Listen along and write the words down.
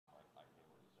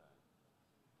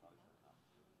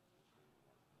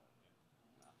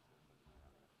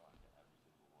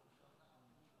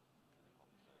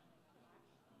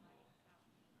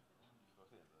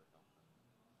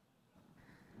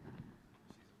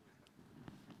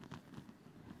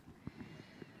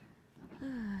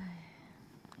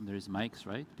there's mics,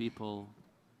 right? People.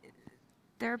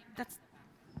 That's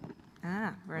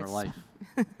where Or it's live.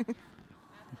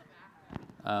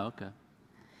 Okay.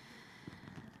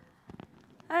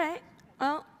 All right.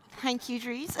 Well, thank you,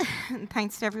 Dries, and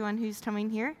thanks to everyone who's coming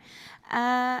here.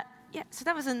 Yeah, so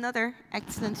that was another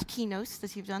excellent keynote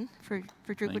that you've done for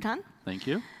DrupalCon. Thank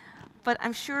you. But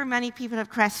I'm sure many people have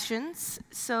questions.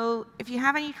 So if you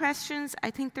have any questions,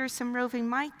 I think there's some roving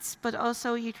mics, but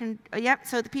also you can,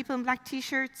 so the people in black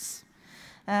t-shirts,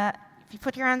 if you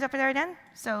put your hand up there then.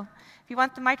 So if you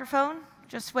want the microphone,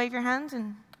 just wave your hand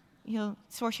and he'll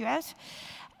sort you out.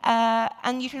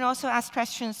 And you can also ask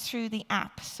questions through the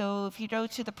app. So if you go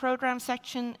to the program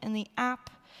section in the app,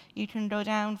 you can go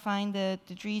down, find the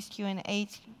Dries Q&A,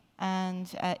 and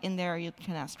in there you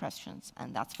can ask questions.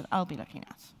 And that's what I'll be looking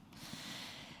at.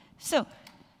 So,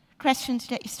 question to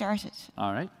get you started.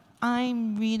 All right.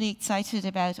 I'm really excited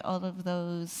about all of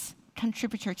those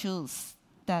contributor tools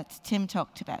that Tim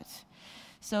talked about.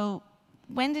 So,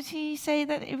 when did he say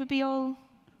that it would be all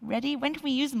ready? When can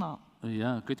we use them all?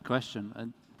 Yeah, good question.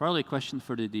 And probably a question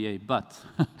for the DA, but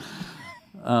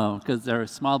because they're a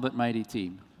small but mighty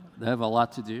team. They have a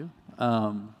lot to do.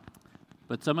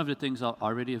 But some of the things are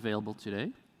already available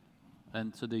today.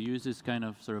 And so they use this kind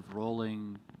of sort of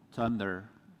rolling thunder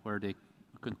where they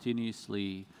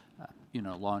continuously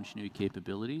launch new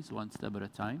capabilities one step at a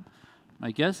time. My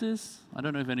guess is, I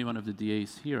don't know if any one of the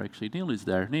DAs here, actually, Neil is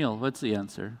there. Neil, what's the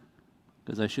answer?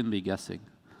 Because I shouldn't be guessing.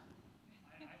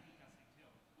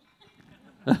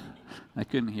 I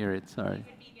couldn't hear it, sorry.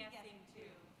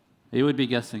 He would be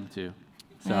guessing too.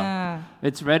 So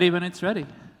it's ready when it's ready.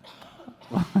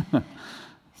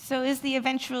 So is the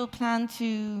eventual plan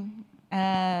to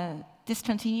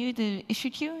discontinue the issue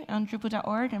queue on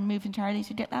Drupal.org and move entirely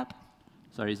to GitLab?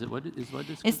 Sorry, what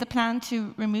is Is the plan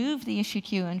to remove the issue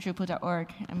queue on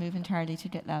Drupal.org and move entirely to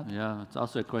GitLab? Yeah, it's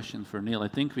also a question for Neil. I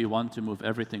think we want to move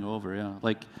everything over, yeah.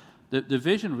 Like, the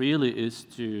vision really is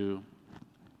to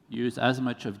use as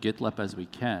much of GitLab as we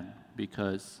can,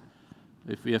 because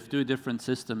if we have two different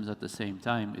systems at the same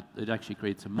time, it actually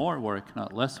creates more work,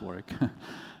 not less work.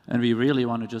 And we really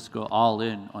want to just go all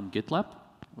in on GitLab,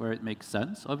 where it makes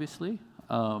sense, obviously,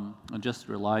 and just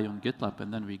rely on GitLab.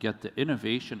 And then we get the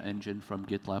innovation engine from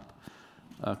GitLab,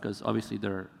 because obviously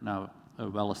they're now a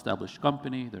well-established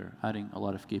company. They're adding a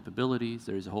lot of capabilities.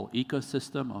 There's a whole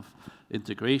ecosystem of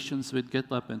integrations with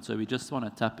GitLab. And so we just want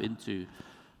to tap into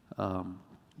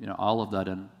all of that.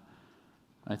 And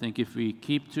I think if we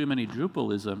keep too many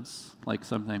Drupalisms, like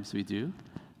sometimes we do,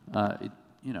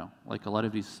 like a lot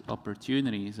of these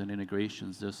opportunities and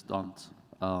integrations just don't,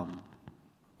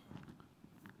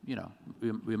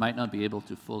 we might not be able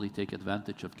to fully take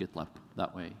advantage of GitLab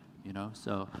that way,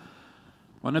 So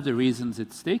one of the reasons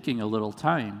it's taking a little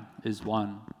time is,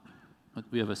 one,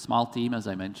 we have a small team, as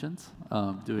I mentioned,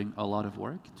 doing a lot of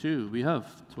work. Two, we have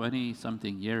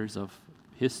 20-something years of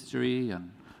history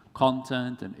and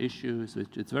content and issues,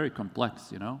 which it's very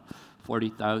complex,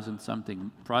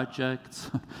 40,000-something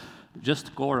projects.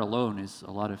 Just core alone is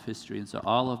a lot of history, and so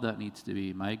all of that needs to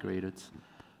be migrated.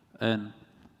 And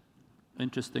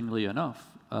interestingly enough,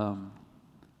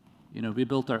 we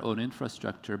built our own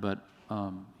infrastructure, but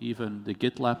even the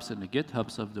GitLabs and the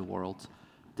GitHubs of the world,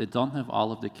 they don't have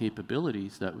all of the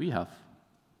capabilities that we have.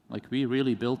 Like, we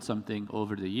really built something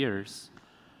over the years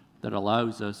that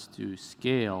allows us to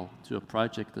scale to a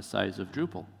project the size of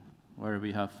Drupal, where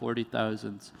we have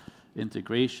 40,000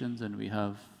 integrations, and we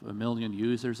have 1 million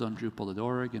users on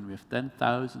Drupal.org, and we have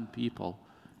 10,000 people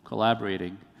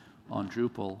collaborating on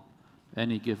Drupal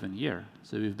any given year.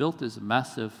 So we've built this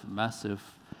massive, massive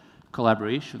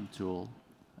collaboration tool.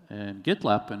 And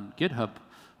GitLab and GitHub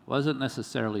wasn't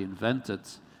necessarily invented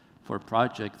for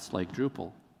projects like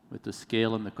Drupal, with the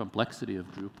scale and the complexity of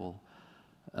Drupal.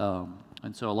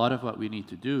 And so a lot of what we need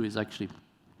to do is actually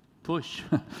push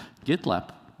GitLab,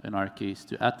 in our case,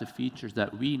 to add the features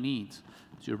that we need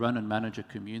to run and manage a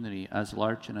community as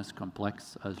large and as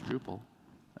complex as Drupal.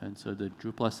 And so the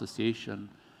Drupal Association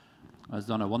has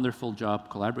done a wonderful job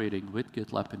collaborating with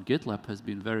GitLab, and GitLab has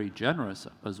been very generous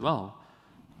as well,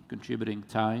 contributing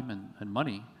time and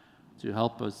money to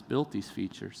help us build these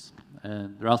features.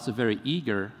 And they're also very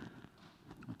eager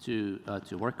to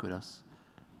work with us.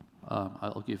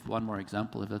 I'll give one more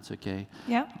example, if that's okay.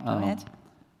 Yeah, go ahead.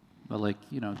 But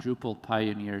Drupal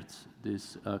pioneered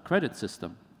this credit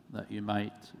system that you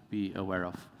might be aware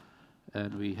of.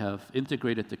 And we have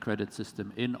integrated the credit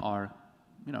system in our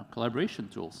collaboration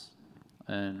tools.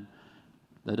 And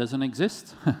that doesn't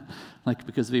exist,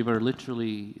 because we were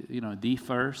literally the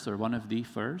first or one of the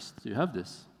first to have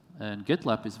this. And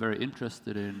GitLab is very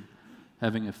interested in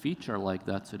having a feature like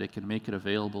that, so they can make it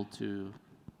available to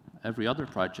every other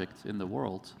project in the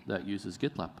world that uses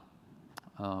GitLab.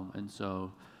 And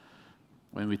so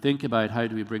when we think about how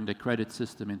do we bring the credit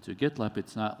system into GitLab,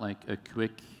 it's not like a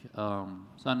quick,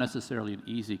 it's not necessarily an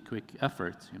easy, quick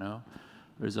effort, you know.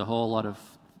 There's a whole lot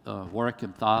of work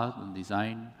and thought and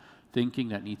design thinking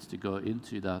that needs to go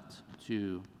into that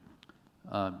to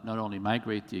not only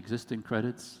migrate the existing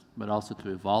credits, but also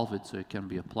to evolve it so it can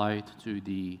be applied to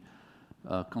the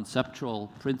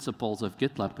conceptual principles of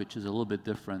GitLab, which is a little bit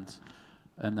different.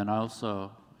 And then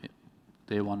also,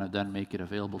 they want to then make it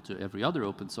available to every other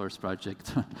open source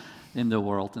project in the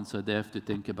world. And so they have to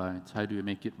think about how do we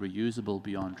make it reusable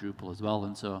beyond Drupal as well.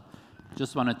 And so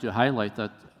just wanted to highlight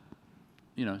that,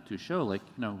 you know, to show, like,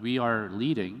 you know, we are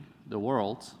leading the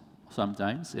world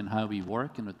sometimes in how we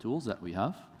work and the tools that we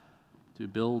have to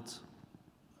build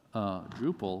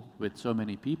Drupal with so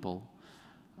many people.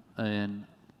 And,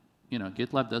 you know,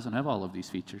 GitLab doesn't have all of these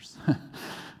features,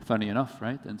 funny enough,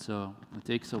 right? And so it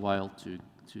takes a while to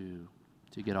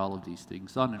get all of these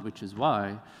things done, and which is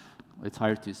why it's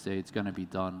hard to say it's going to be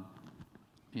done,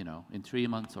 you know, in 3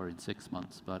 months or in 6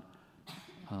 months. But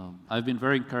I've been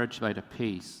very encouraged by the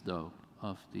pace, though,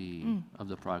 of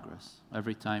the progress.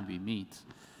 Every time we meet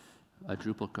at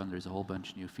DrupalCon, there's a whole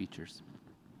bunch of new features.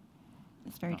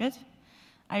 That's very good.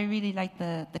 I really like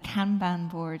the Kanban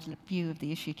board view of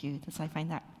the issue queue, because I find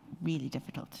that really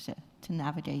difficult to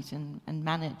navigate and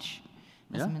manage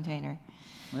as a maintainer.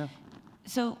 Yeah.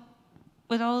 So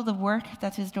with all the work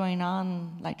that is going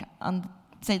on, like on,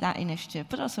 say, that initiative,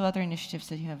 but also other initiatives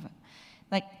that you have,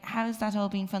 like, how is that all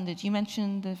being funded? You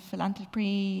mentioned the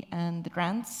philanthropy and the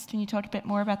grants. Can you talk a bit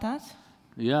more about that?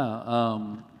 Yeah.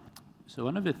 So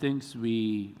one of the things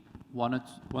we want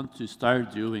to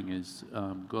start doing is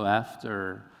go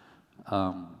after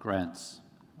grants,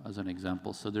 as an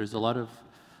example. So there's a lot of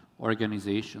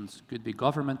organizations, could be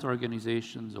government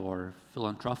organizations or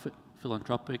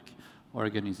philanthropic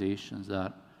organizations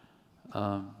that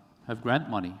have grant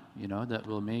money, you know, that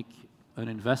will make an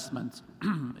investment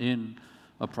in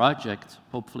a project,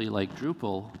 hopefully like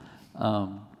Drupal,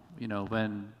 you know,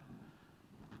 when,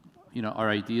 you know, our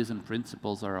ideas and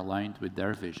principles are aligned with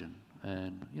their vision.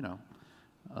 And, you know,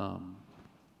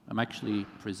 I'm actually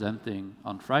presenting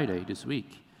on Friday this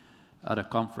week at a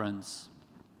conference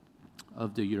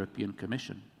of the European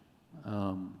Commission.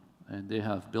 And they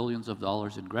have billions of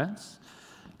dollars in grants.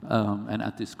 And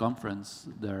at this conference,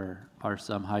 there are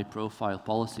some high-profile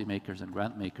policymakers and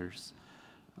grant makers.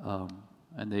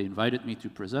 And they invited me to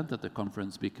present at the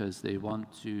conference because they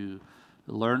want to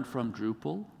learn from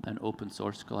Drupal and open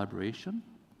source collaboration.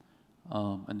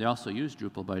 And they also use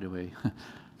Drupal, by the way.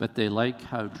 But they like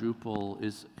how Drupal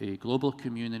is a global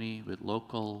community with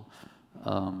local,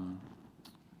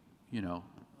 you know,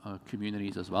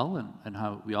 communities as well, and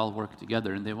how we all work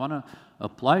together. And they want to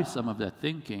apply some of that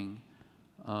thinking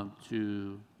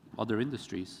to other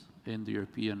industries in the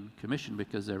European Commission,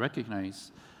 because they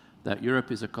recognize that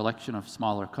Europe is a collection of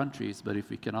smaller countries, but if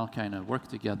we can all kind of work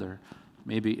together,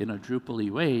 maybe in a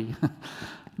Drupal-y way,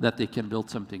 that they can build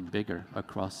something bigger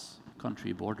across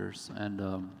country borders. And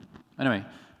anyway,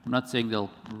 I'm not saying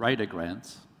they'll write a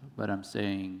grant, but I'm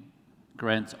saying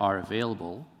grants are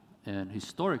available, and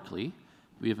historically,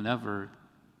 we have never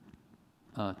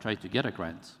tried to get a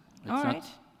grant. All right.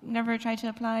 Never tried to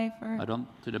apply for? I don't,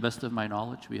 to the best of my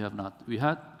knowledge, we have not. We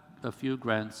had a few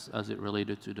grants as it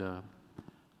related to the,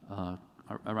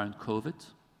 around COVID.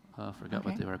 I forgot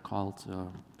what they were called,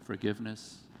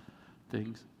 forgiveness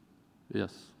things.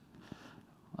 Yes.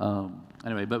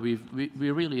 Anyway, but we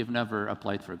really have never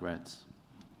applied for grants.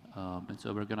 And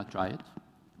so we're going to try it,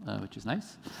 which is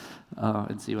nice,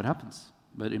 and see what happens.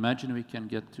 But imagine we can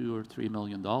get $2 or $3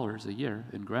 million a year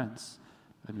in grants,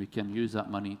 and we can use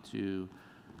that money to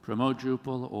promote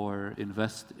Drupal or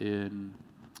invest in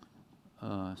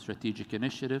strategic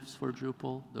initiatives for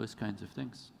Drupal, those kinds of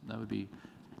things. That would be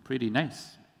pretty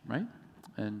nice, right?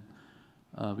 And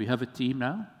we have a team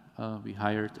now. We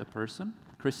hired a person,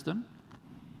 Kristen,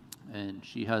 and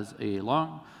she has a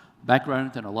long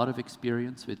background and a lot of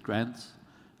experience with grants,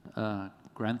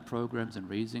 grant programs and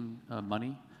raising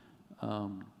money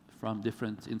from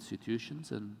different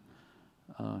institutions. And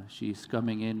she's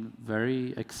coming in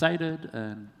very excited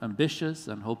and ambitious,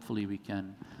 and hopefully we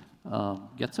can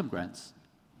get some grants.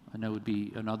 And that would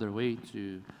be another way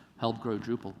to help grow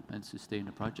Drupal and sustain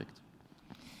a project.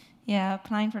 Yeah,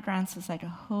 applying for grants is like a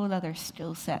whole other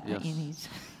skill set that you need.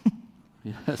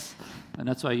 Yes, and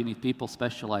that's why you need people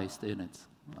specialized in it.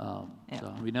 So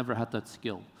we never had that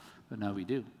skill, but now we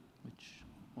do, which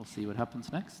we'll see what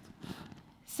happens next.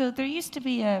 So there used to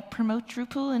be a Promote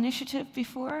Drupal initiative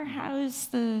before. How is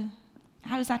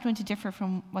that going to differ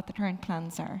from what the current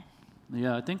plans are?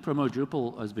 Yeah, I think Promote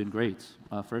Drupal has been great,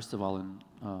 first of all, and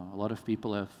a lot of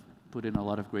people have put in a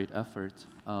lot of great effort.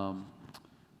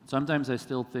 Sometimes I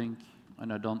still think,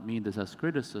 and I don't mean this as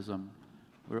criticism,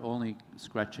 we're only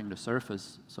scratching the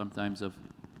surface sometimes of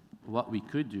what we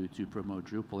could do to promote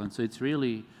Drupal. And so it's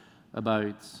really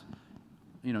about,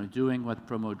 you know, doing what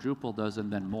Promote Drupal does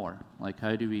and then more. Like,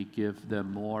 how do we give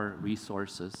them more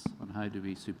resources, and how do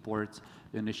we support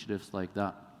initiatives like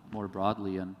that more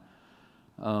broadly? And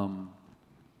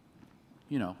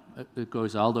you know, it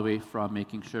goes all the way from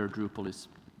making sure Drupal is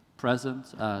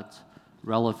present at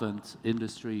relevant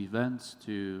industry events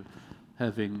to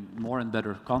having more and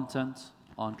better content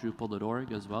on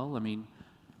Drupal.org as well. I mean,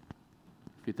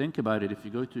 if you think about it, if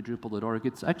you go to Drupal.org,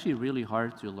 it's actually really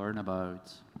hard to learn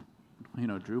about, you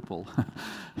know, Drupal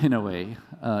in a way,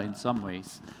 in some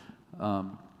ways.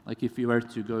 Like if you were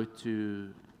to go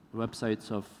to websites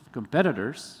of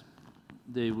competitors,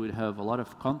 they would have a lot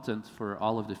of content for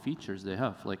all of the features they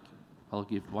have. Like, I'll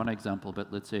give one example,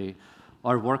 but let's say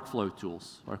our workflow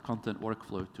tools, our content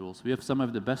workflow tools. We have some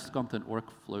of the best content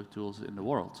workflow tools in the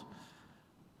world.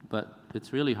 But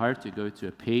it's really hard to go to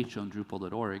a page on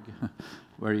Drupal.org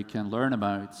where you can learn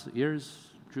about, here's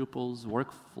Drupal's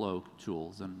workflow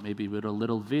tools, and maybe with a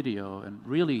little video, and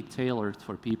really tailored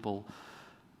for people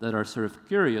that are sort of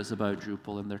curious about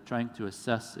Drupal, and they're trying to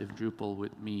assess if Drupal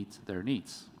would meet their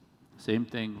needs. Same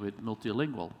thing with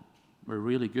multilingual. We're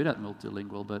really good at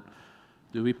multilingual, but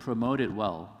do we promote it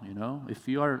well, you know? If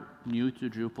you are new to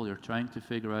Drupal, you're trying to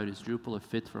figure out, is Drupal a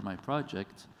fit for my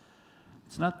project?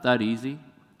 It's not that easy.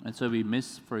 And so we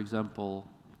miss, for example,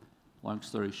 long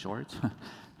story short,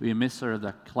 we miss sort of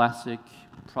that classic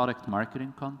product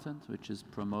marketing content, which is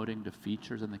promoting the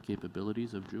features and the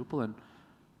capabilities of Drupal. And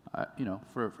you know,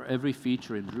 for every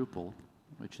feature in Drupal,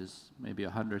 which is maybe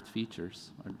 100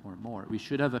 features or more, we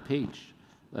should have a page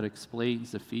that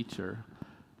explains the feature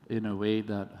in a way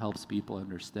that helps people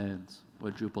understand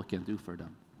what Drupal can do for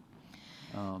them.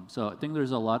 So I think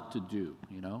there's a lot to do,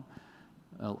 you know,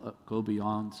 go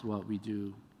beyond what we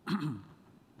do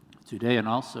today, and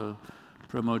also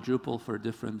promote Drupal for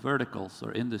different verticals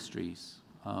or industries,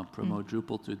 promote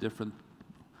Drupal to different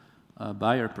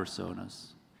buyer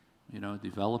personas, you know,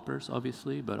 developers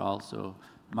obviously, but also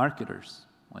marketers,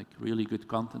 like really good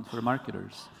content for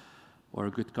marketers, or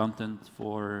good content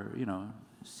for, you know,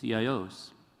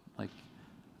 CIOs, like,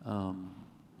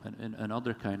 and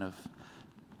other kind of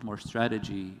more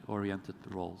strategy-oriented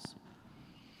roles.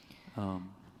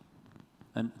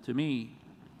 And to me,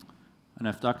 and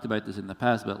I've talked about this in the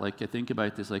past, but like I think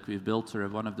about this, like we've built sort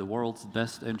of one of the world's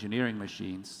best engineering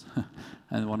machines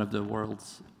and one of the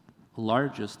world's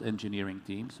largest engineering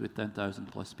teams with 10,000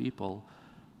 plus people.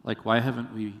 Like, why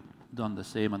haven't we done the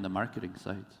same on the marketing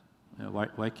side? You know,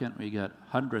 why can't we get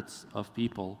hundreds of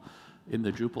people in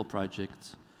the Drupal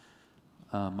project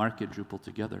market Drupal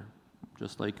together,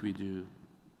 just like we do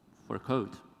for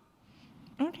code?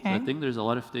 Okay. So I think there's a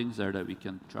lot of things there that we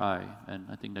can try, and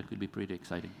I think that could be pretty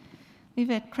exciting. We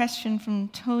have a question from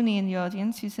Tony in the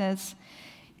audience who says,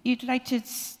 you'd like to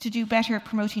do better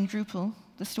promoting Drupal.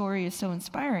 The story is so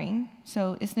inspiring.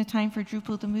 So isn't it time for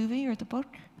Drupal the movie or the book?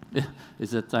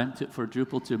 Is it time for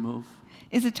Drupal to move?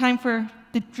 Is it time for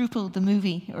the Drupal the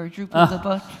movie or Drupal the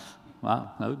book?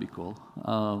 Wow, that would be cool.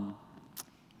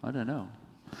 I don't know.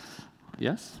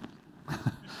 Yes?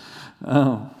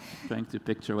 Trying to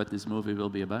picture what this movie will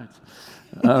be about.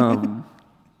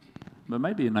 But it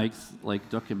might be a nice, like,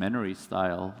 documentary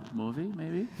style movie,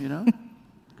 maybe, you know?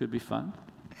 Could be fun.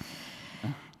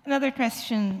 Another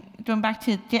question, going back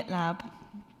to GitLab.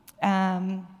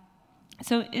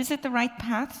 So is it the right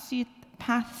path, do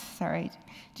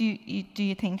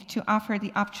you think, to offer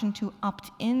the option to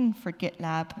opt in for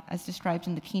GitLab, as described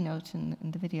in the keynote in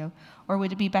the video? Or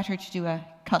would it be better to do a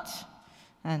cut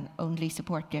and only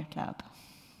support GitLab?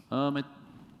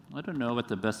 I don't know what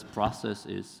the best process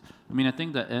is. I mean, I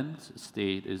think the end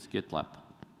state is GitLab.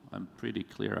 I'm pretty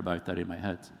clear about that in my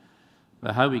head.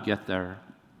 But how we get there,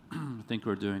 I think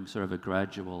we're doing sort of a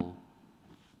gradual,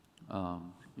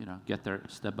 you know, get there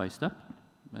step by step.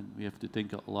 And we have to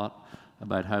think a lot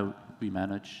about how we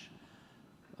manage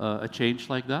a change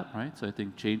like that, right? So I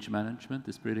think change management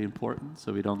is pretty important,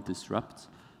 so we don't disrupt,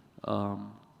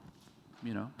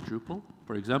 you know, Drupal.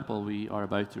 For example, we are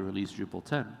about to release Drupal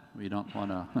 10. We don't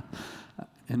want to,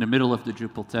 in the middle of the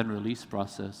Drupal 10 release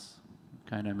process,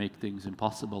 kind of make things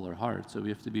impossible or hard. So we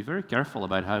have to be very careful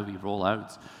about how we roll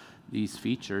out these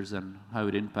features and how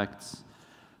it impacts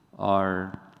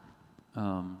our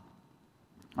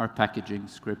packaging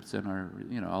scripts and our,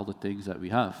 you know, all the things that we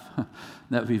have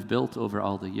that we've built over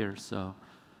all the years. So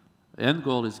the end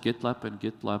goal is GitLab, and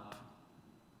GitLab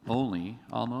only,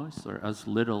 almost, or as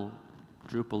little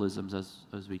Drupalisms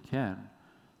as we can.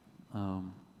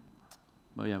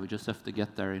 But yeah, we just have to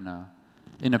get there in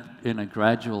a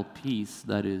gradual piece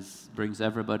that brings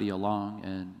everybody along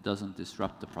and doesn't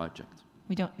disrupt the project.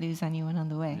 We don't lose anyone on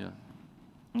the way. Yeah.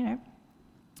 Yeah.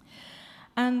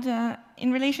 And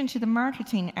in relation to the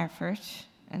marketing effort,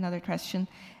 another question,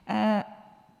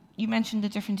 you mentioned the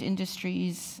different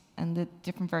industries and the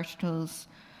different verticals.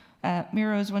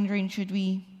 Miro is wondering, should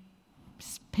we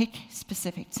pick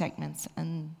specific segments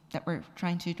and that we're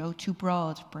trying to go too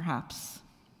broad, perhaps?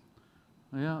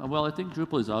 Yeah, well, I think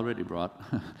Drupal is already broad.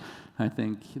 I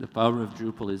think the power of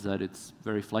Drupal is that it's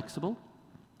very flexible.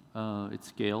 It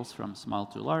scales from small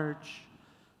to large,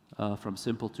 from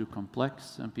simple to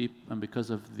complex, and because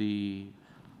of the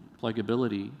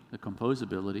pluggability, the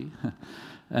composability,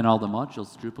 and all the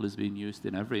modules, Drupal is being used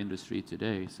in every industry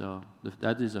today. So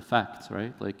that is a fact,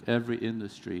 right? Like every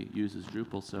industry uses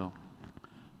Drupal, so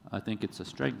I think it's a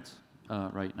strength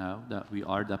right now that we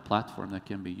are that platform that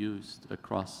can be used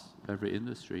across every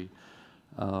industry.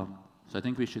 So I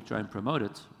think we should try and promote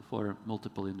it for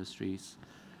multiple industries.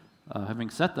 Having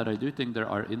said that, I do think there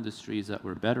are industries that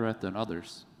we're better at than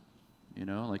others. You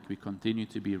know, like we continue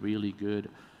to be really good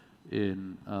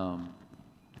in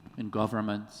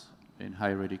government, in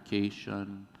higher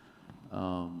education,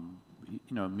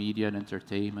 you know, media and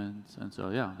entertainment, and so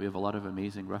yeah, we have a lot of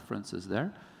amazing references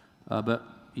there. But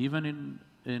even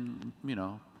in you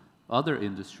know, other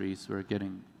industries, we're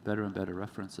getting better and better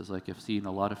references. Like I've seen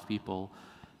a lot of people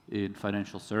in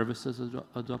financial services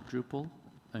adopt Drupal,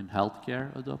 in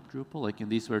healthcare adopt Drupal. Like, and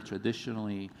these were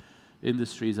traditionally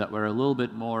industries that were a little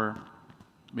bit more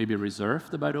maybe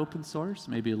reserved about open source,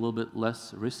 maybe a little bit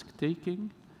less risk-taking,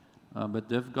 but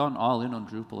they've gone all in on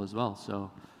Drupal as well.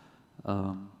 So,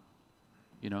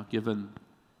 you know,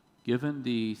 given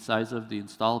the size of the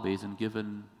install base and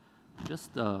given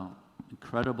just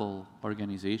incredible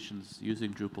organizations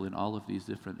using Drupal in all of these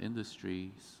different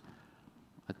industries,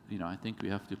 you know, I think we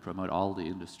have to promote all the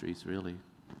industries, really.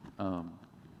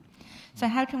 So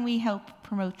how can we help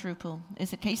promote Drupal?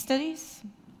 Is it case studies?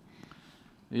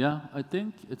 Yeah, I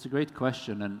think it's a great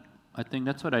question, and I think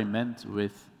that's what I meant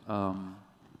with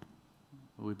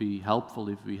it would be helpful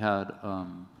if we had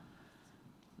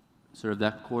sort of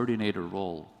that coordinator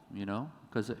role, you know?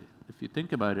 Because if you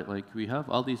think about it, like we have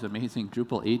all these amazing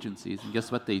Drupal agencies, and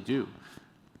guess what they do?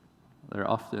 They're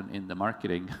often in the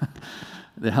marketing.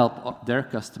 They help their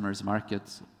customers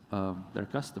market their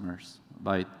customers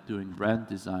by doing brand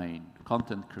design,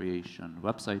 content creation,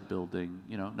 website building.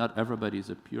 You know, not everybody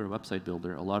is a pure website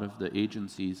builder. A lot of the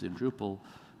agencies in Drupal,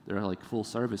 they're like full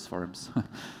service firms.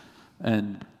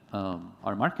 And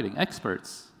are marketing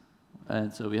experts.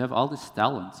 And so we have all this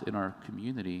talent in our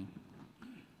community.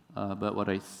 But what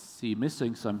I see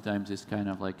missing sometimes is kind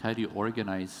of like, how do you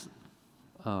organize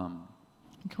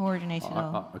coordinate it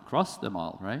all across them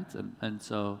all, right? And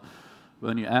so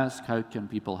when you ask how can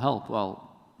people help, well,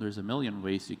 there's a million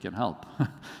ways you can help.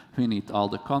 We need all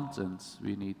the contents.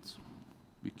 We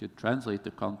could translate the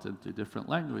content to different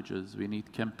languages. We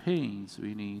need campaigns.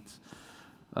 We need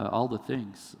all the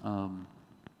things.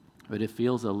 But it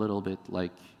feels a little bit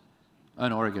like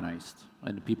unorganized,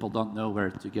 and people don't know where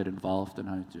to get involved and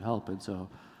how to help. And so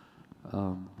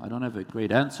I don't have a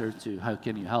great answer to how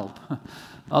can you help,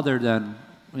 other than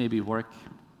maybe work,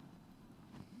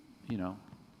 you know,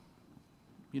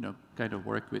 kind of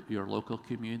work with your local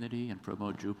community and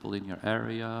promote Drupal in your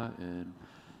area and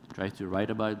try to write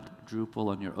about Drupal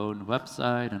on your own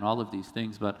website and all of these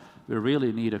things. But we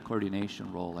really need a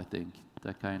coordination role, I think,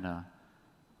 that kind of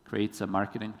creates a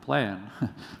marketing plan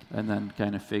and then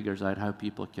kind of figures out how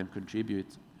people can contribute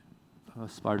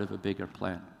as part of a bigger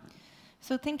plan.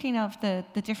 So thinking of the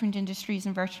different industries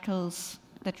and verticals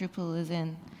that Drupal is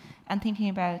in, and thinking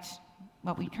about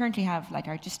what we currently have, like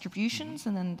our distributions,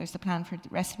 and then there's the plan for the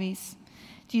recipes.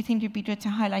 Do you think it'd be good to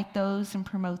highlight those and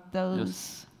promote those?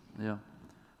 Yes. Yeah.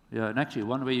 Yeah, and actually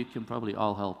one way you can probably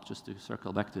all help, just to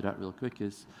circle back to that real quick,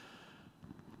 is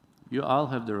you all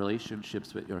have the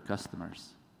relationships with your customers.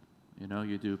 You know,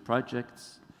 you do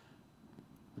projects,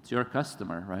 it's your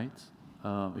customer,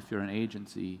 right? If you're an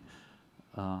agency.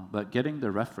 But getting the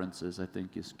references, I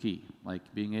think, is key. Like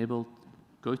being able to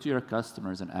go to your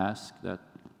customers and ask that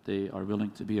they are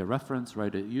willing to be a reference,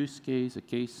 write a use case, a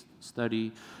case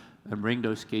study, and bring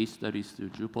those case studies to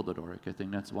Drupal.org. I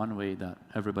think that's one way that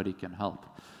everybody can help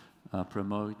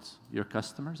promote your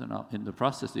customers, and in the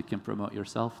process, you can promote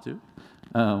yourself too.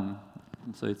 And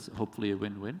so it's hopefully a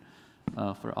win-win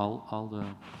for all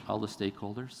the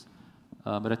stakeholders.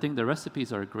 But I think the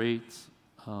recipes are great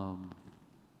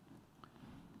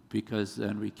because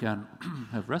then we can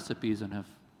have recipes and have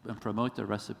and promote the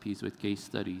recipes with case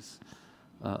studies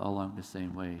along the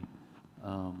same way.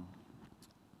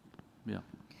 Yeah.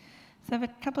 So I have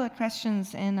a couple of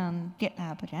questions in on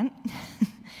GitLab again.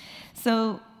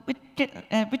 So with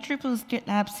Drupal's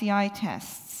GitLab CI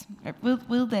tests,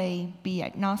 will they be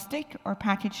agnostic or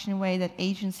packaged in a way that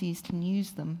agencies can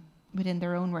use them within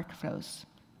their own workflows,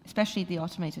 especially the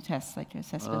automated tests like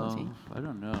accessibility? I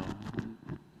don't know.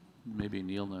 Maybe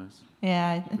Neil knows.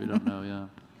 Yeah. We don't know, yeah.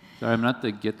 Sorry, I'm not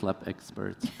the GitLab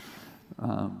expert.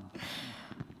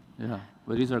 Yeah,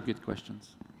 but these are good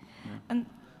questions. Yeah. And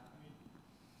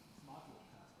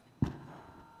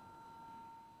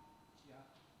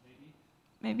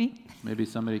maybe? Maybe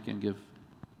somebody can give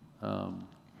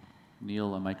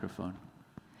Neil a microphone.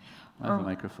 I have a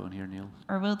microphone here, Neil.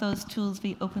 Or will those tools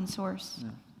be open source? Yeah.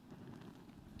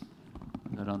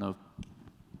 I don't know.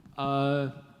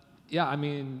 Yeah, I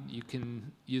mean, you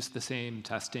can use the same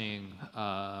testing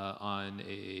on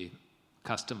a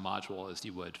custom module as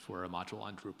you would for a module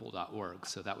on Drupal.org,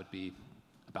 so that would be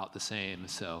about the same.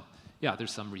 So yeah,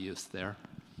 there's some reuse there.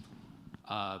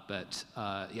 But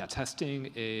yeah, testing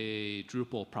a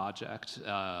Drupal project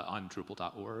on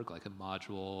Drupal.org, like a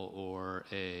module or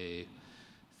a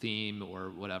theme or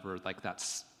whatever, like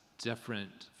that's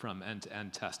different from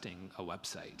end-to-end testing a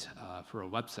website. For a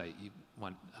website, you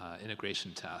want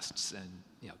integration tests and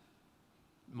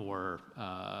more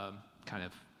kind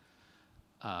of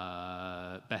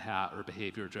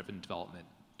behavior-driven development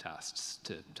tests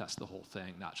to test the whole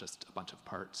thing, not just a bunch of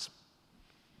parts.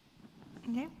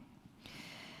 Okay.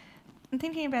 I'm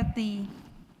thinking about the,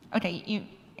 okay,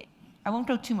 I won't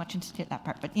go too much into that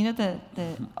part, but you know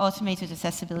the automated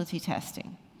accessibility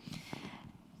testing.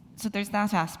 So there's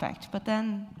that aspect, but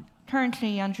then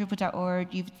currently on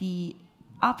Drupal.org, you've the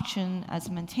option as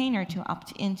a maintainer to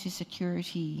opt into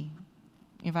security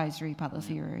advisory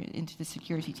policy or into the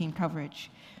security team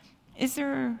coverage. Is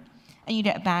there, and you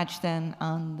get a badge then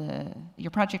on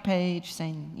your project page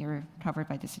saying you're covered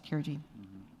by the security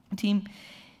team.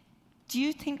 Do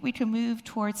you think we can move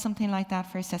towards something like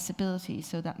that for accessibility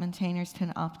so that maintainers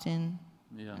can opt in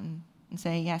and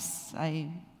say, yes,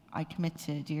 I commit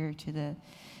to adhere to the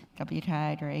W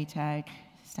tag or A tag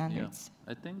standards?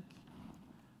 Yeah. I think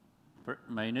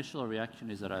my initial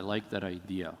reaction is that I like that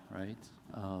idea, right?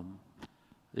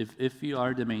 If you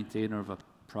are the maintainer of a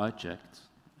project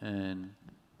and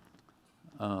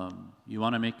you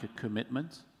want to make a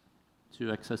commitment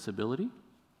to accessibility,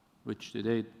 which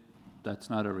today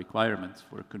that's not a requirement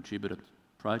for a contributed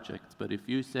project, but if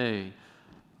you say,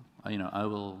 I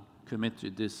will commit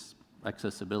to this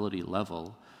accessibility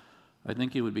level, I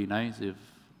think it would be nice if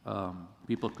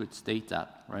people could state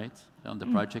that, right, on the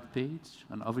project page.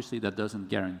 And obviously that doesn't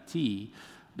guarantee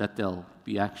that they'll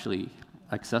be actually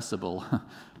accessible,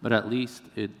 but at least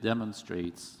it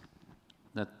demonstrates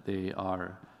that they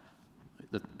are,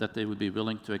 that they would be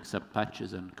willing to accept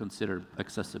patches and consider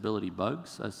accessibility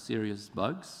bugs as serious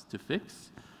bugs to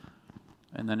fix.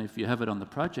 And then if you have it on the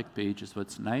project pages,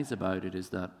 what's nice about it is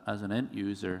that as an end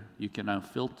user, you can now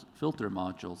filter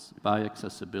modules by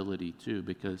accessibility too,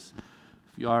 because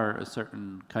if you are a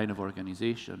certain kind of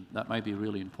organization, that might be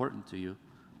really important to you.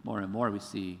 More and more we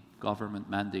see government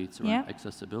mandates around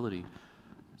accessibility.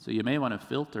 So you may want to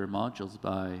filter modules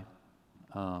by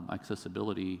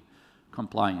accessibility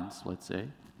compliance, let's say.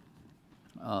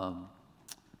 And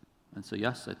so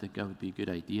yes, I think that would be a good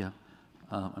idea.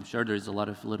 I'm sure there's a lot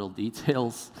of little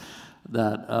details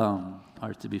that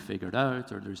are to be figured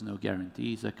out, or there's no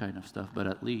guarantees, that kind of stuff, but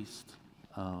at least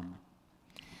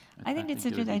I think it's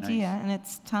a good idea, nice. And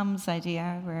it's Tom's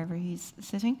idea, wherever he's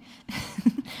sitting.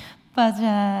 But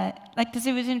because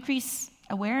it would increase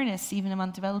awareness even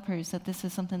among developers that this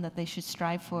is something that they should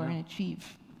strive for and achieve.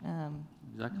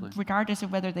 Exactly. Regardless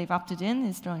of whether they've opted in,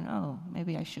 is going, oh,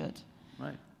 maybe I should.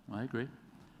 Right, I agree.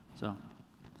 So,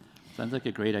 sounds like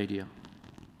a great idea.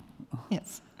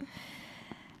 Yes.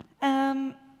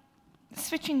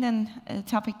 Switching then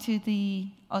topic to the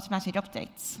automatic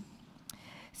updates.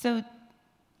 So,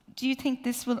 do you think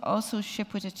this will also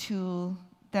ship with a tool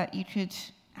that you could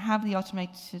have the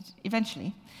automated,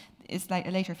 eventually, is like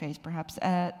a later phase perhaps,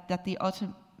 that the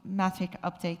automatic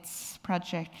updates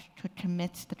project could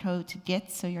commit the code to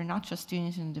Git, so you're not just doing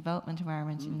it in a development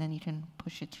environment and then you can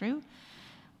push it through?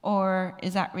 Or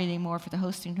is that really more for the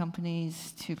hosting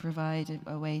companies to provide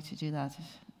a way to do that?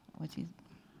 What are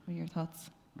your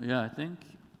thoughts? Yeah, I think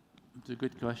it's a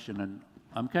good question, and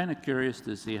I'm kind of curious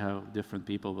to see how different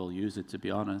people will use it, to be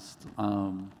honest.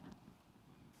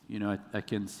 I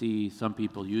can see some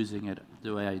people using it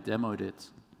the way I demoed it,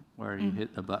 where you hit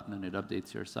a button and it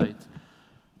updates your site.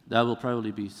 That will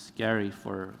probably be scary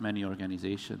for many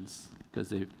organizations.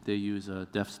 because they use a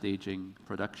dev staging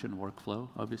production workflow,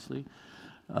 obviously.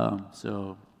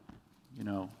 So, you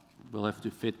know, we'll have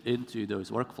to fit into those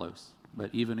workflows. But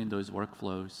even in those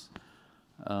workflows,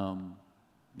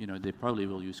 you know, they probably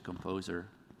will use Composer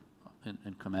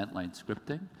and command line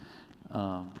scripting.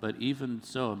 But even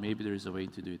so, maybe there's a way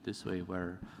to do it this way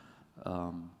where,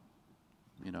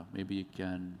 you know, maybe you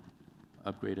can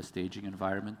upgrade a staging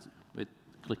environment with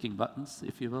clicking buttons,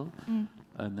 if you will,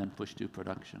 and then push to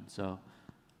production. So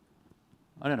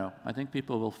I don't know. I think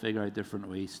people will figure out different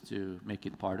ways to make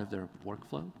it part of their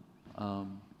workflow,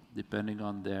 depending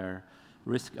on their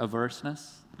risk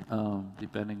averseness,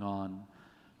 depending on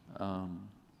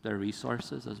their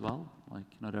resources as well. Like,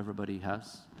 not everybody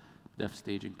has dev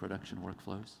staging production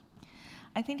workflows.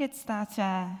 I think it's that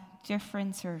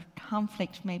difference or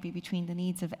conflict maybe between the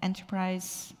needs of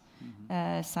enterprise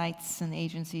sites and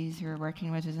agencies who are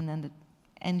working with it, and then the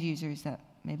end users that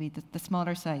maybe the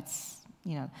smaller sites,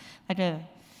 you know, like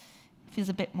feels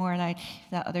a bit more like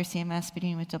that other CMS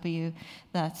beginning with W,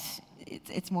 that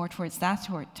it's more towards that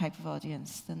type of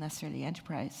audience than necessarily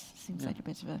enterprise. Seems like a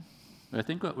bit of a... I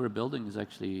think what we're building is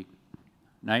actually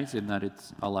nice in that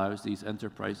it allows these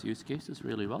enterprise use cases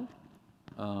really well.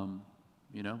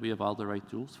 You know, we have all the right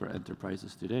tools for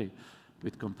enterprises today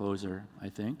with Composer, I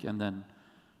think, and then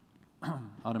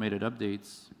automated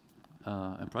updates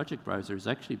and project browser is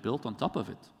actually built on top of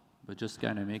it, but just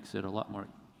kind of makes it a lot more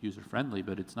user-friendly.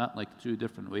 But it's not like two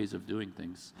different ways of doing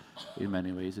things in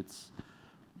many ways. It's,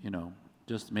 you know,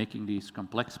 just making these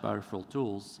complex, powerful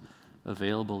tools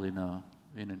available in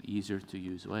an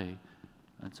easier-to-use way.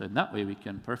 And so in that way, we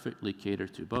can perfectly cater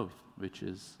to both, which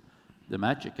is the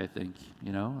magic, I think,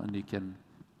 you know. And you can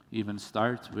even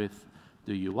start with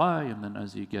the UI, and then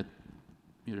as you get,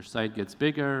 your site gets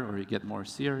bigger or you get more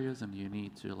serious and you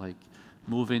need to like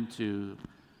move into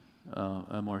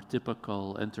a more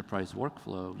typical enterprise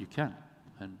workflow, you can,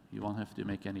 and you won't have to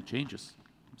make any changes.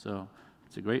 So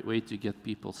it's a great way to get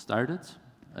people started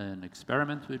and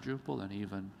experiment with Drupal, and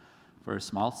even for a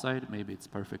small site, maybe it's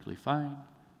perfectly fine.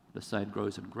 The site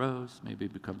grows and grows, maybe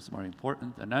it becomes more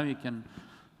important, and now you can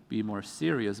be more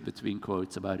serious, between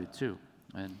quotes, about it too,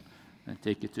 and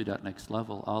take it to that next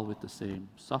level, all with the same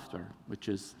software, which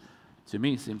is, to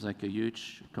me, seems like a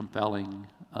huge, compelling,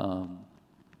 a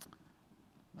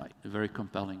very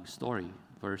compelling story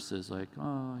versus like,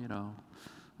 oh, you know,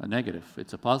 a negative.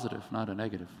 It's a positive, not a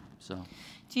negative. So,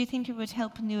 do you think it would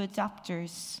help new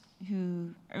adopters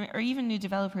who, or even new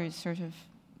developers, sort of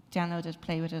download it,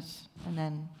 play with it, and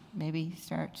then maybe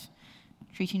start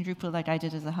treating Drupal like I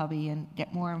did as a hobby and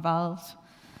get more involved?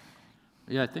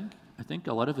 Yeah, I think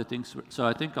a lot of the things, so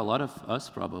I think a lot of us,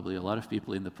 probably a lot of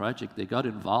people in the project, they got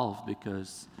involved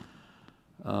because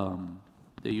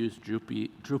they used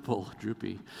Drupal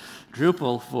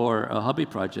for a hobby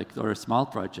project or a small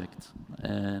project,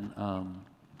 and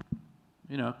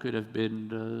you know, could have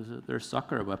been their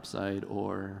soccer website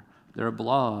or their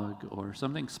blog or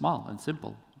something small and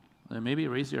simple. And maybe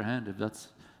raise your hand if that's,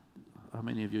 how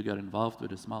many of you got involved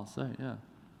with a small site? Yeah,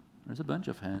 there's a bunch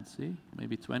of hands, see?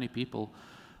 Maybe 20 people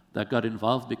that got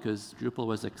involved because Drupal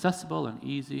was accessible and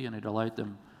easy, and it allowed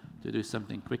them to do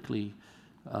something quickly.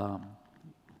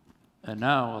 And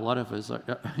now a lot of us, are,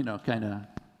 you know, kind of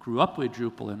grew up with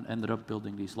Drupal and ended up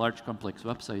building these large, complex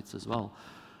websites as well.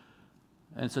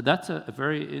 And so that's a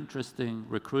very interesting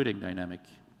recruiting dynamic,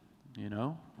 you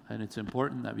know. And it's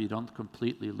important that we don't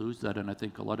completely lose that. And I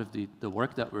think a lot of the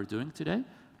work that we're doing today,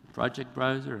 project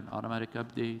browser and automatic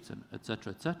updates and et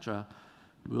cetera,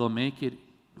 will make it,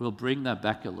 will bring that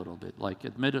back a little bit. Like,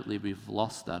 admittedly, we've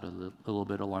lost that a little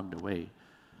bit along the way.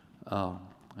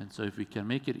 And so if we can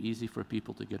make it easy for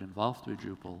people to get involved with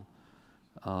Drupal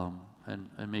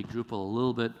and make Drupal a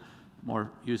little bit more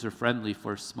user-friendly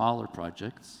for smaller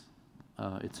projects,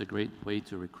 it's a great way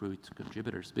to recruit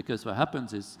contributors. Because what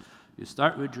happens is you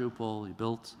start with Drupal, you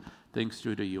build things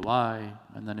through the UI,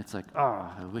 and then it's like,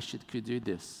 oh, I wish it could do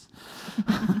this.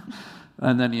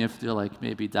 And then you have to like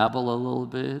maybe dabble a little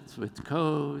bit with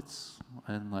codes,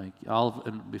 and like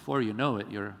and before you know it,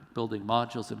 you're building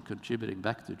modules and contributing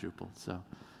back to Drupal. So,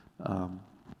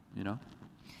 you know.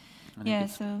 Yeah,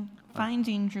 so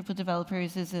finding Drupal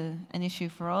developers is an issue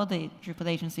for all the Drupal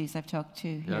agencies I've talked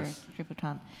to here at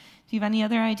DrupalCon. Do you have any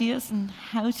other ideas on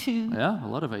how to? Yeah, a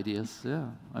lot of ideas, yeah.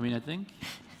 I mean, I think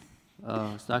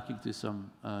I was talking to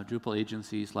some Drupal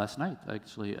agencies last night,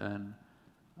 actually, and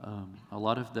a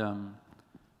lot of them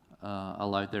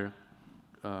allowed their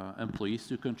employees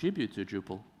to contribute to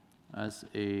Drupal as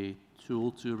a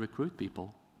tool to recruit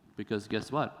people. Because guess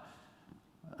what?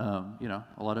 You know,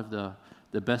 a lot of the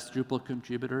the best Drupal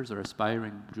contributors or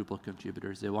aspiring Drupal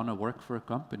contributors, they want to work for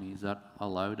companies that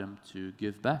allow them to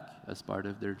give back as part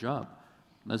of their job.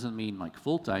 Doesn't mean like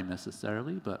full-time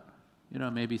necessarily, but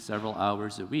maybe several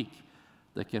hours a week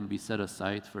that can be set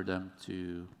aside for them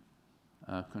to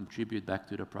contribute back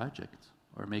to the project,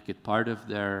 or make it part of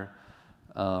their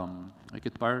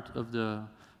the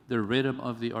rhythm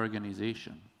of the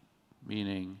organization.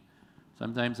 Meaning,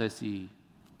 sometimes I see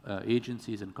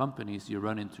agencies and companies, you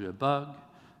run into a bug,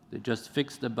 they just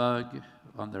fix the bug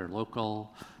on their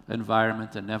local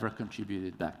environment and never contribute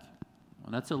it back.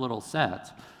 And that's a little sad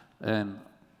and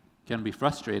can be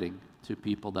frustrating to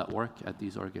people that work at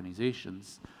these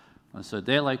organizations. And so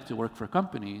they like to work for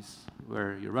companies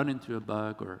where you run into a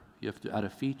bug or you have to add a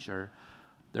feature,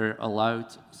 they're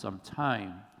allowed some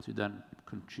time to then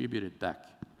contribute it back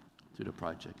to the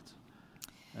project.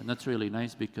 And that's really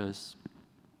nice because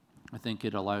I think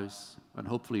it allows, and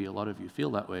hopefully a lot of you feel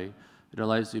that way, it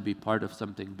allows you to be part of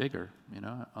something bigger,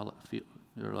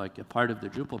 You're like a part of the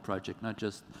Drupal project, not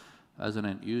just as an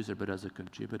end user, but as a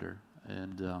contributor.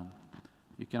 And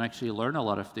you can actually learn a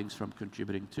lot of things from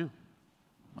contributing too.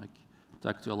 Like,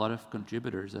 talk to a lot of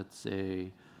contributors that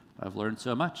say, I've learned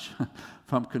so much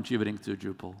from contributing to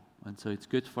Drupal. And so it's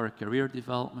good for career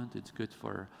development, it's good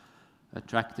for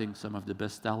attracting some of the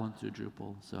best talent to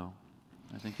Drupal. So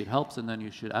I think it helps, and then you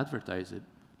should advertise it.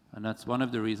 And that's one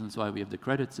of the reasons why we have the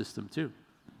credit system too.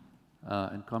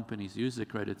 And companies use the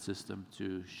credit system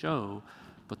to show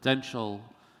potential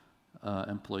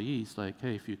employees, like,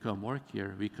 hey, if you come work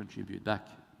here, we contribute back.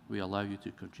 We allow you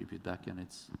to contribute back, and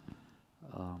it's,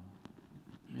 I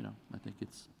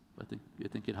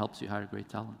think it helps you hire great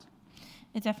talent.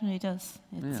 It definitely does.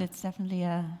 It's definitely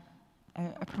a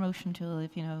promotion tool,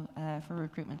 for a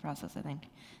recruitment process. I think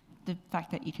the fact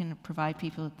that you can provide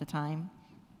people the time,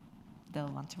 they'll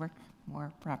want to work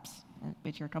more, perhaps,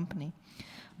 with your company.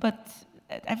 But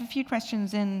I have a few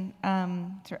questions on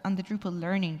the Drupal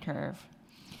learning curve,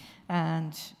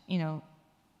 and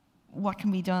what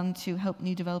can be done to help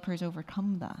new developers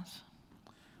overcome that?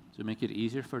 To make it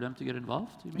easier for them to get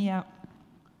involved, you mean? Yeah.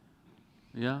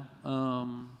 Yeah.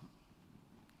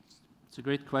 It's a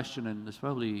great question, and there's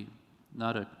probably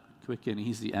not a quick and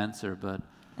easy answer, but...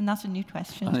 And that's a new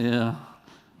question. Yeah.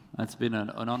 That's been an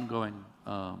ongoing,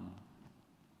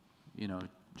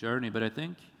 journey, but I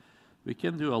think we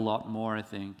can do a lot more,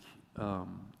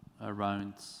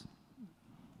 around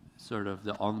sort of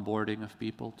the onboarding of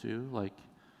people too. Like,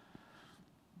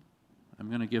 I'm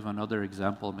going to give another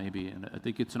example maybe, and I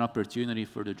think it's an opportunity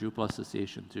for the Drupal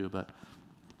Association too, but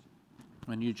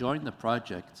when you join the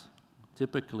project,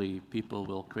 typically people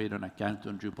will create an account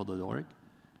on Drupal.org,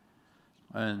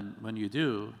 and when you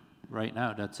do, right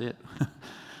now, that's it.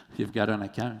 You've got an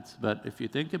account. But if you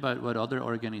think about what other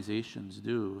organizations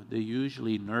do, they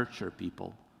usually nurture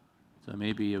people. So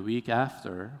maybe a week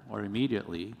after or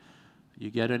immediately, you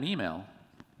get an email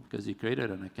because you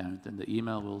created an account, and the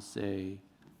email will say,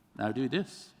 now do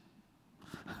this.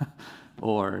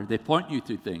 Or they point you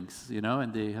to things,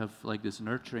 and they have like this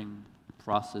nurturing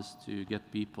process to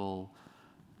get people,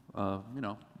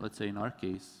 let's say in our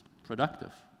case,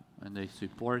 productive. And they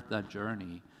support that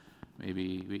journey.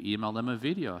 Maybe we email them a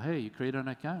video. Hey, you create an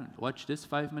account. Watch this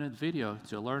 5-minute video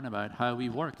to learn about how we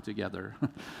work together.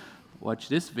 Watch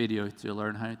this video to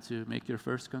learn how to make your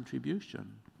first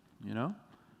contribution, And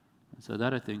so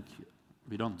that I think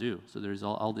we don't do. So there's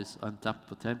all this untapped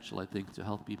potential, I think, to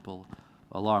help people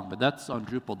along. But that's on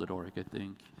Drupal.org, I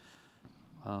think.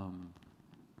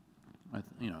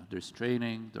 There's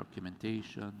training,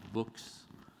 documentation, books,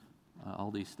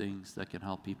 all these things that can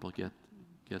help people get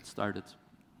started.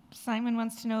 Simon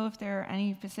wants to know if there are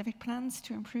any specific plans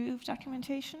to improve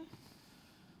documentation?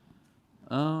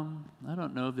 I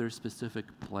don't know if there's specific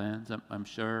plans. I'm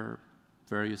sure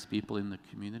various people in the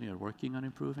community are working on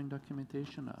improving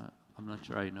documentation. I'm not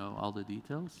sure I know all the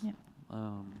details. Yeah.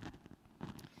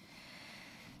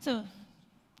 So,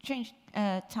 change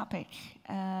topic.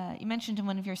 You mentioned in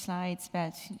one of your slides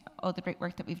about all the great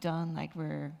work that we've done, like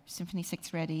we're Symfony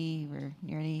 6 ready, we're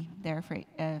nearly there for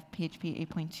PHP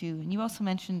 8.2, and you also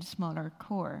mentioned smaller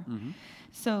core. Mm-hmm.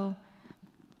 So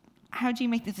how do you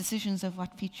make the decisions of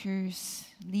what features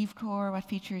leave core, what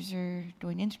features are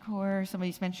going into core?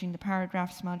 Somebody's mentioning the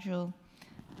paragraphs module,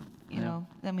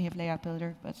 then we have layout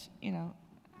builder, but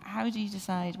how do you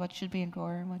decide what should be in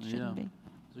core and what shouldn't be?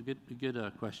 It's a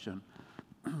good question.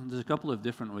 There's a couple of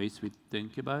different ways we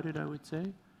think about it, I would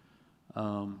say.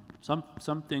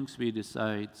 Some things we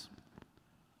decide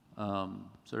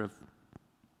sort of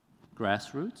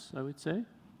grassroots, I would say.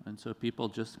 And so people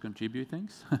just contribute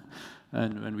things.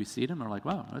 And when we see them, we're like,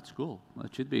 wow, that's cool.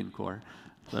 That should be in core.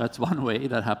 So that's one way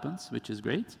that happens, which is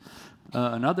great.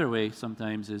 Another way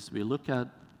sometimes is we look at,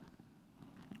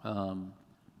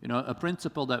 a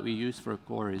principle that we use for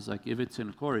core is like if it's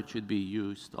in core, it should be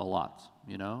used a lot.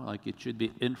 Like it should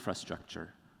be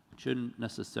infrastructure. It shouldn't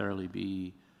necessarily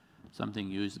be something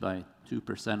used by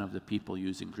 2% of the people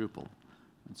using Drupal.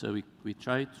 And so we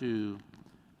try to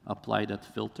apply that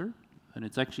filter. And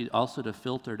it's actually also the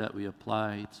filter that we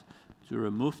applied to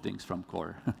remove things from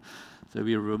core. So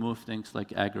we remove things like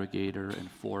aggregator and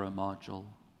fora module.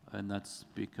 And that's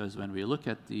because when we look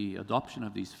at the adoption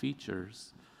of these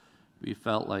features, we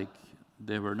felt like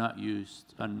they were not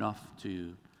used enough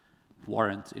to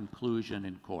warrant inclusion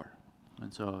in core.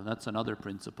 And so that's another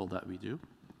principle that we do.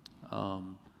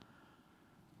 And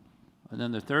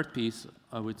then the third piece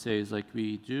I would say is like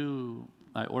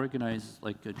I organize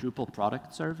like a Drupal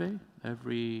product survey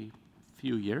every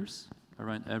few years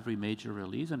around every major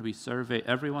release, and we survey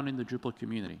everyone in the Drupal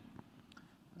community.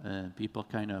 And people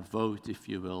kind of vote, if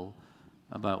you will,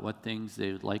 about what things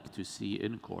they would like to see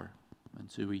in core. And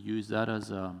so we use that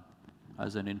as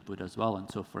an input as well.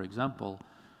 And so, for example,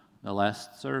 the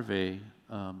last survey,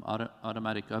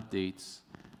 automatic updates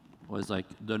was like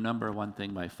the #1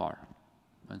 thing by far.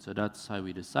 And so that's how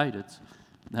we decided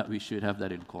that we should have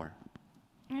that in core.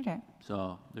 Okay.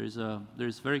 So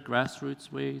there's very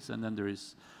grassroots ways, and then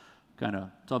there's kind of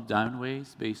top-down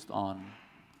ways based on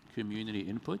community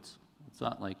input. It's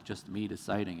not like just me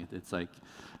deciding it. It's like,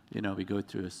 we go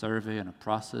through a survey and a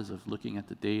process of looking at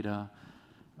the data,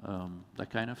 that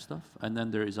kind of stuff. And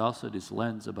then there is also this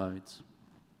lens about,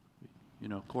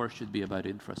 core should be about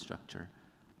infrastructure.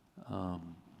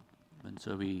 And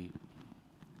so we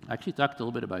actually talked a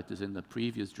little bit about this in the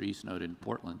previous Driesnote in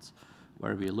Portland,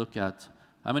 where we look at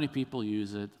how many people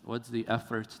use it, what's the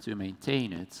effort to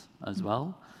maintain it as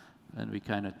well, and we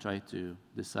kind of try to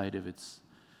decide if it's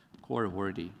core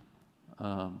worthy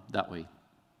that way.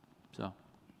 So,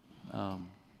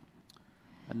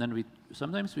 and then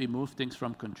sometimes we move things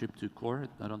from contrib to core.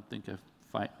 I don't think I've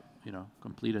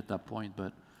completed that point,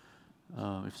 but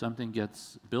if something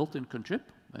gets built in contrib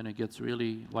and it gets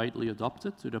really widely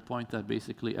adopted to the point that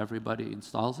basically everybody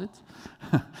installs it,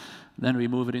 then we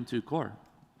move it into core.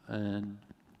 And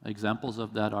examples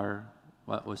of that are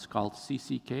what was called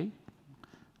CCK,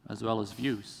 as well as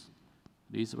views.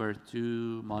 These were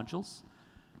 2 modules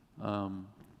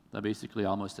that basically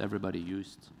almost everybody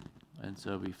used. And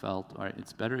so we felt, all right,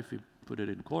 it's better if we put it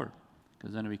in core,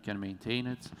 because then we can maintain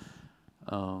it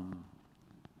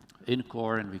in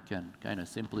core, and we can kind of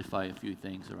simplify a few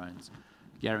things around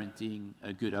guaranteing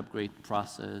a good upgrade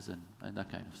process and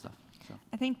that kind of stuff. So.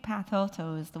 I think Path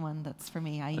Auto is the one that's for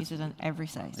me. I use it on every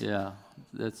site. Yeah,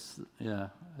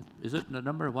 Is it the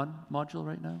 #1 module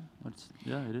right now?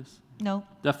 Yeah, it is. No.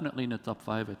 Definitely in the top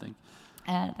 5, I think.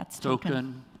 That's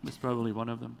Token is probably one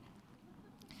of them.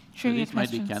 Sure, these might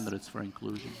be candidates for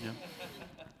inclusion.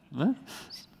 Yeah.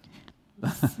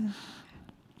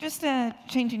 Just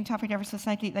changing topic ever so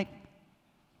slightly, like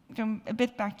a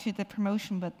bit back to the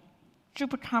promotion, but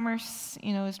Drupal Commerce,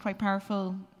 is quite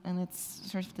powerful, and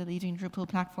it's sort of the leading Drupal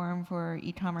platform for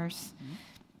e-commerce.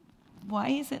 Mm-hmm. Why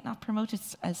is it not promoted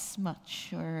as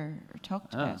much or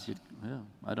talked about?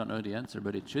 I don't know the answer,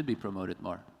 but it should be promoted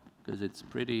more, because it's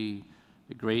a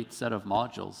great set of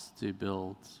modules to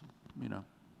build,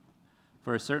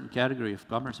 For a certain category of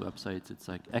commerce websites, it's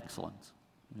like excellent,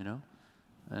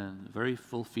 and very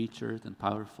full-featured and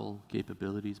powerful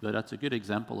capabilities. But that's a good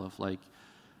example of like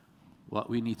what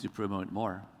we need to promote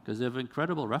more, because they have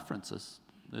incredible references.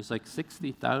 There's like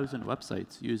 60,000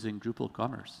 websites using Drupal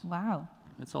Commerce. Wow.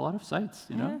 It's a lot of sites,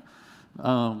 know.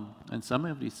 And some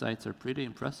of these sites are pretty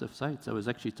impressive sites. I was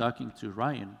actually talking to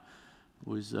Ryan,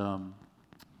 who's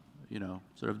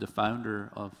sort of the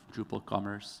founder of Drupal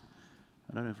Commerce.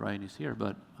 I don't know if Ryan is here,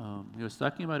 but he was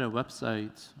talking about a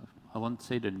website. I won't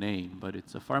say the name, but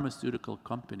it's a pharmaceutical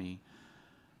company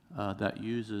that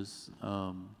uses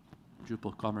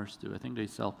Drupal Commerce too. I think they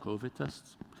sell COVID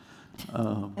tests.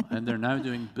 And they're now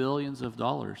doing billions of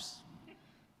dollars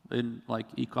in like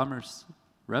e-commerce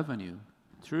revenue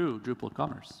through Drupal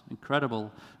Commerce.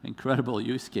 Incredible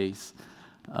use case.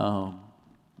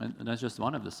 And that's just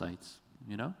one of the sites,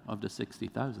 of the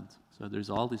 60,000. So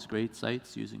there's all these great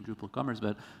sites using Drupal Commerce,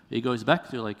 but it goes back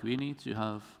to like we need to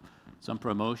have some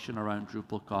promotion around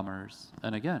Drupal Commerce.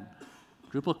 And again,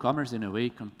 Drupal Commerce in a way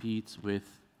competes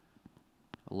with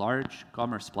large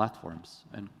commerce platforms.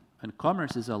 And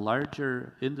commerce is a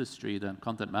larger industry than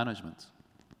content management.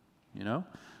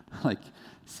 Like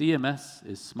CMS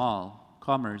is small,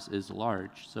 commerce is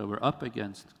large. So we're up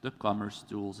against the commerce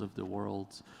tools of the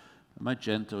world,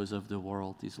 Magentos of the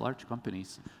world, these large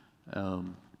companies.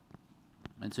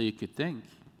 And so you could think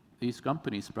these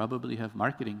companies probably have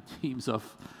marketing teams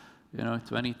of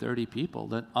 20, 30 people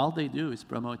that all they do is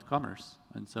promote commerce.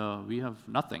 And so we have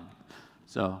nothing.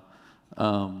 So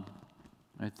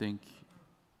I think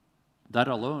that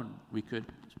alone, we could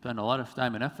spend a lot of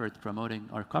time and effort promoting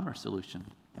our commerce solution.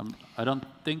 I don't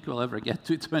think we'll ever get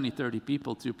to 20, 30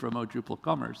 people to promote Drupal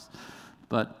commerce,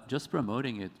 but just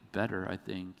promoting it better, I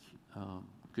think,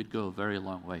 could go a very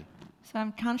long way. So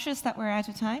I'm conscious that we're out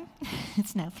of time.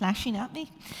 It's now flashing at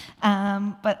me.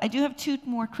 But I do have 2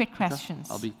 more quick questions.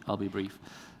 Okay. I'll be brief.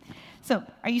 So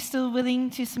are you still willing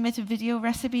to submit a video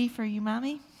recipe for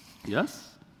Umami? Yes.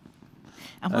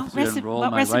 And what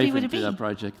recipe would it be? That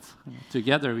project.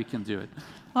 Together we can do it.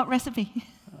 What recipe?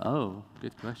 Oh,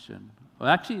 good question. Well,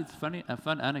 actually, it's funny. A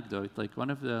fun anecdote. Like one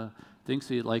of the things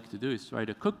we'd like to do is write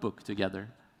a cookbook together,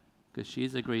 because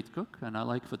she's a great cook and I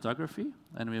like photography,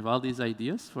 and we have all these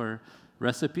ideas for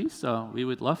recipes. So we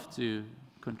would love to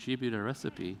contribute a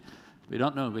recipe. We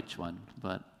don't know which one,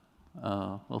 but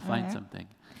we'll find something.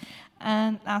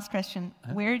 And last question,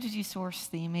 where did you source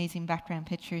the amazing background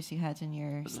pictures you had in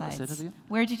your slides?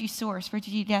 Where did you source? Where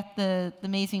did you get the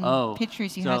amazing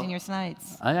pictures you had in your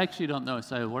slides? I actually don't know.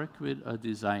 So I work with a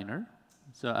designer.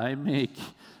 So I make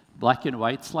black and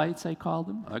white slides, I call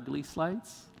them, ugly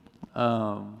slides.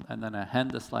 And then I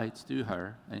hand the slides to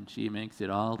her, and she makes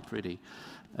it all pretty.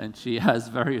 And she has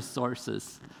various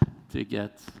sources to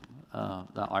get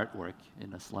the artwork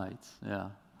in the slides. Yeah.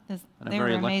 And I'm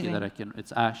very lucky that I can.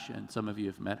 It's Ash, and some of you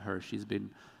have met her. She's been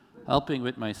helping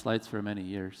with my slides for many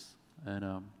years.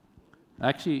 And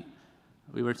actually,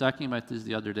 we were talking about this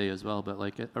the other day as well, but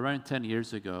like around 10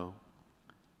 years ago,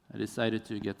 I decided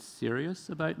to get serious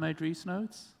about my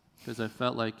Driesnotes, because I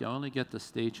felt like I only get the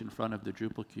stage in front of the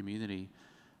Drupal community,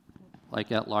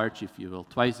 like at large, if you will,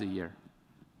 twice a year.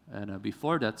 And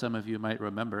before that, some of you might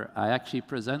remember, I actually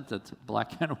presented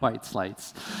black and white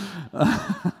slides.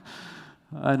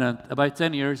 And about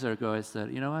 10 years ago, I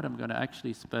said, you know what, I'm going to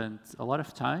actually spend a lot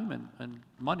of time and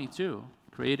money too,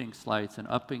 creating slides and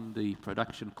upping the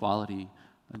production quality.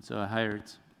 And so I hired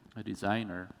a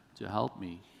designer to help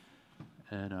me.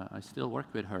 And I still work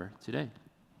with her today.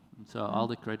 And so all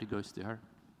the credit goes to her.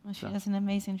 Well, she does an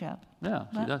amazing job. Yeah,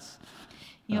 she does.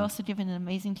 You also give an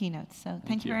amazing keynote. So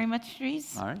thank you very much,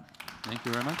 Dries. All right. Thank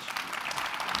you very much.